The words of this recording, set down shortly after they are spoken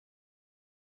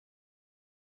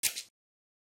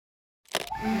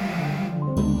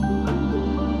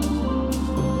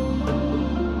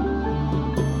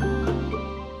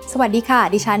สวัสดีค่ะ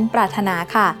ดิฉันปรารถนา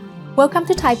ค่ะ Welcome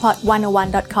to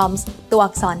thaipod101.com's ตัว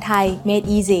อักษรไทย made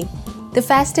easy the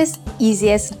fastest,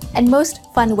 easiest and most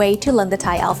fun way to learn the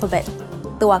Thai alphabet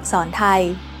ตัวอักษรไทย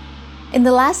In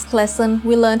the last lesson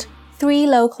we learned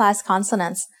 3 low-class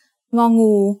consonants งอ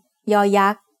งู ยอยั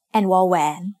กษ์ and วอแหว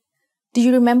น Do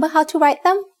you remember how to write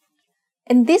them?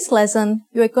 In this lesson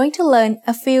you are going to learn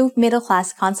a few middle-class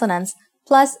consonants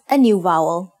plus a new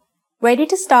vowel. Ready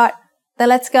to start? Then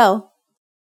let's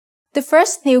go.The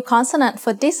first new consonant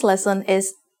for this lesson is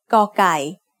กอไก่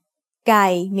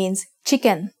Gai means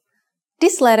chicken.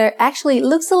 This letter actually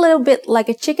looks a little bit like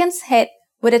a chicken's head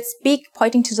with its beak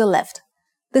pointing to the left.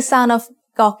 The sound of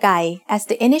กอไก่ as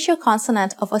the initial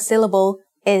consonant of a syllable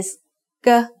is g.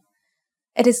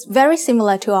 It is very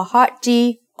similar to a hard G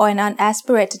or an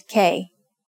unaspirated K.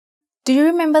 Do you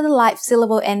remember the live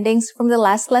syllable endings from the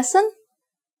last lesson?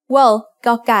 Well, ก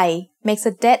อไก่ makes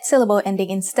a dead syllable ending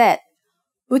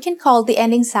instead.We can call the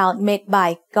ending sound made by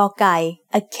กอไก่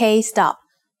a K stop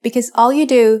because all you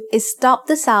do is stop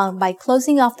the sound by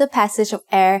closing off the passage of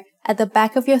air at the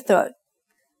back of your throat.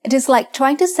 It is like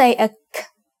trying to say a k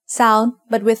sound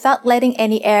but without letting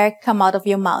any air come out of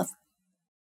your mouth.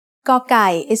 กอไก่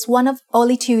is one of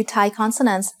only 2 Thai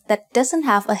consonants that doesn't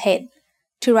have a head.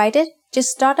 To write it, just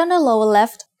start on the lower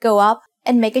left, go up,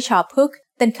 and make a sharp hook,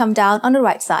 then come down on the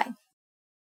right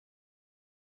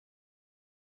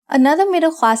side.Another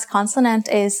middle-class consonant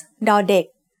is ดอเด็ก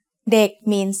Dek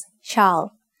means child.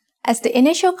 As the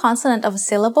initial consonant of a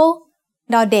syllable,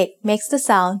 ดอเด็ก makes the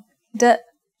sound d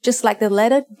just like the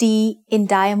letter D in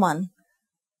diamond.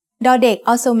 ดอเด็ก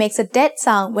also makes a dead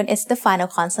sound when it's the final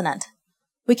consonant.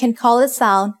 We can call its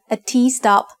sound a T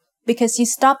stop because you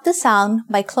stop the sound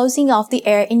by closing off the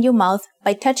air in your mouth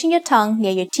by touching your tongue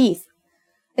near your teeth.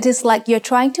 It is like you're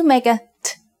trying to make a t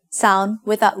sound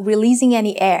without releasing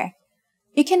any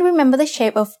air.You can remember the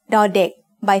shape of ดอเด็ก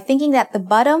by thinking that the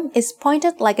bottom is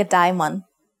pointed like a diamond.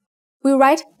 We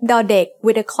write ดอเด็ก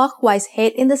with a clockwise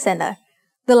head in the center.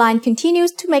 The line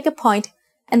continues to make a point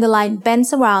and the line bends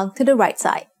around to the right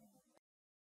side.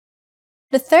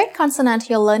 The third consonant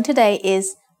you'll learn today is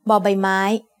บอใบไม้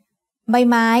ใบ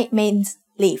ไม้ means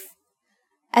leaf.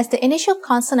 As the initial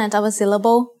consonant of a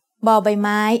syllable, บอใบไ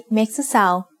ม้ makes the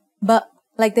sound b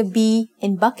like the B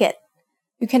in bucket.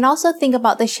 You can also think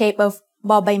about the shape of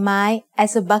บอใบไม้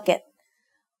as a bucket,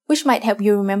 which might help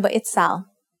you remember its sound.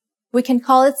 We can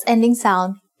call its ending sound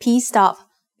P stop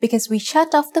because we shut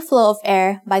off the flow of air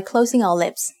by closing our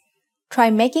lips. Try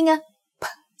making a p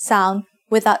sound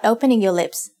without opening your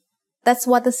lips. That's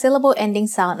what the syllable ending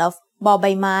sound of บอใบ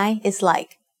ไม้ is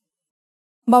like.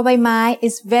 บอใบไม้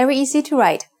is very easy to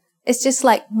write. It's just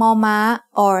like มอม้า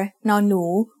or นอหนู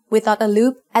without a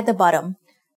loop at the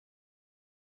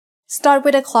bottom.Start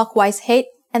with a clockwise head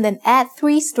and then add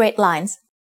 3 straight lines.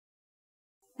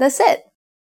 That's it.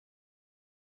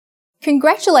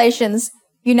 Congratulations!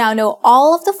 You now know all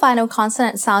of the final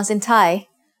consonant sounds in Thai.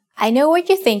 I know what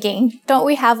you're thinking. Don't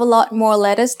we have a lot more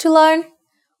letters to learn?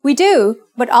 We do,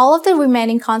 but all of the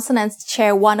remaining consonants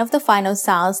share one of the final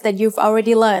sounds that you've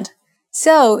already learned.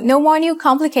 So, no more new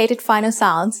complicated final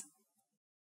sounds.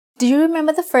 Do you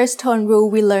remember the first tone rule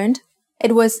we learned?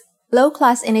 It was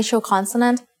low-class initial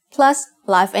consonant plus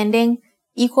live ending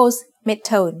equals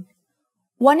mid-tone.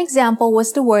 One example was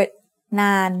the word น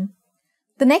าน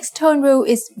The next tone rule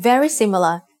is very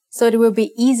similar, so it will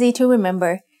be easy to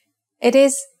remember. It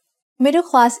is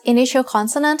middle-class initial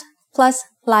consonant plus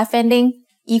live ending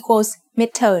equals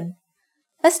mid-tone.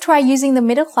 Let's try using the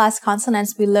middle-class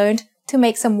consonants we learned to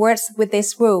make some words with this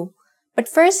rule.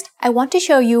 But first, I want to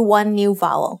show you one new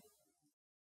vowel.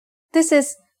 This is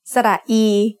สระอี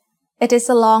It is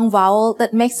a long vowel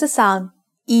that makes the sound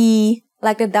E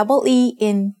like the double E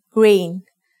in green.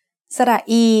 สระ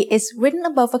อี is written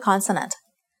above a consonant.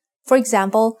 For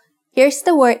example, here's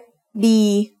the wordดี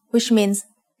which means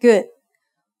good.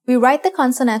 We write the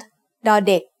consonant ดอเ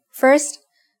ด็ก first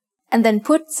and then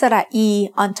put สระอี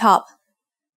on top.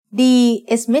 D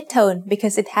is mid-tone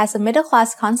because it has a middle-class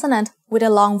consonant with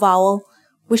a long vowel,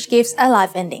 which gives a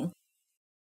live ending.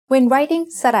 When writing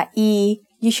สระอี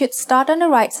you should start on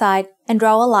the right side and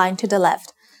draw a line to the left,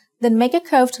 then make a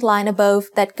curved line above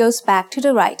that goes back to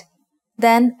the right,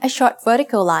 then a short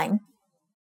vertical line.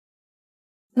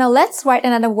 Now let's write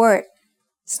another word.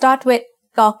 Start with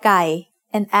กอไก่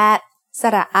and add ส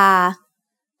ระอา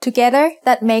Together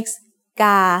that makes ก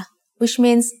า which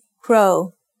means crow.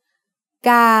 ก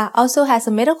า also has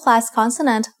a middle-class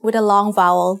consonant with a long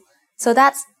vowel, so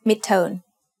that's mid-tone.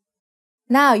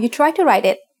 Now you try to write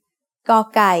it. กอ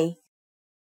ไก่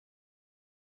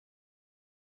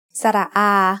สระอ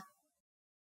า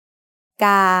ก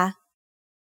า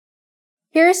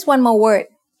Here's one more word.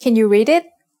 Can you read it?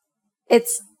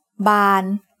 It's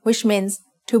ban, which means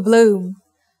to bloom.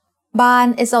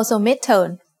 Ban is also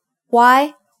mid-tone.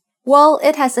 Why? Well,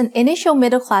 it has an initial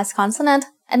middle-class consonant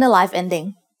and a live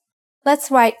ending.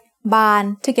 Let's write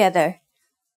ban together.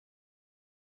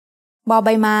 บอใบ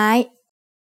ไม้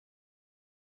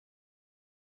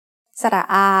สระ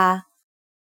อา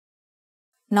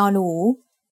นอหนู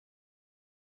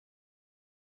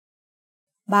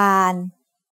บาน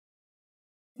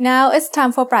Now it's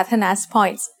time for Pratana's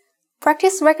points.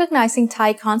 Practice recognizing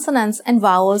Thai consonants and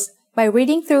vowels by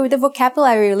reading through the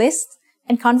vocabulary list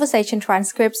and conversation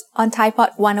transcripts on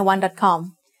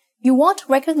thaipod101.com. You won't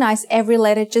recognize every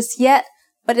letter just yet,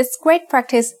 but it's great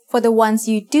practice for the ones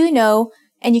you do know,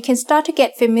 and you can start to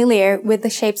get familiar with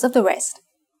the shapes of the rest.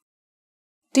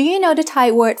 Do you know the Thai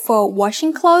word for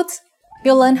washing clothes?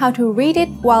 You'll learn how to read it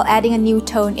while adding a new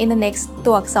tone in the next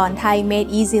ตัวอักษร Thai Made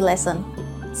Easy lesson.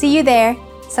 See you there.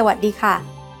 สวัสดีค่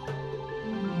ะ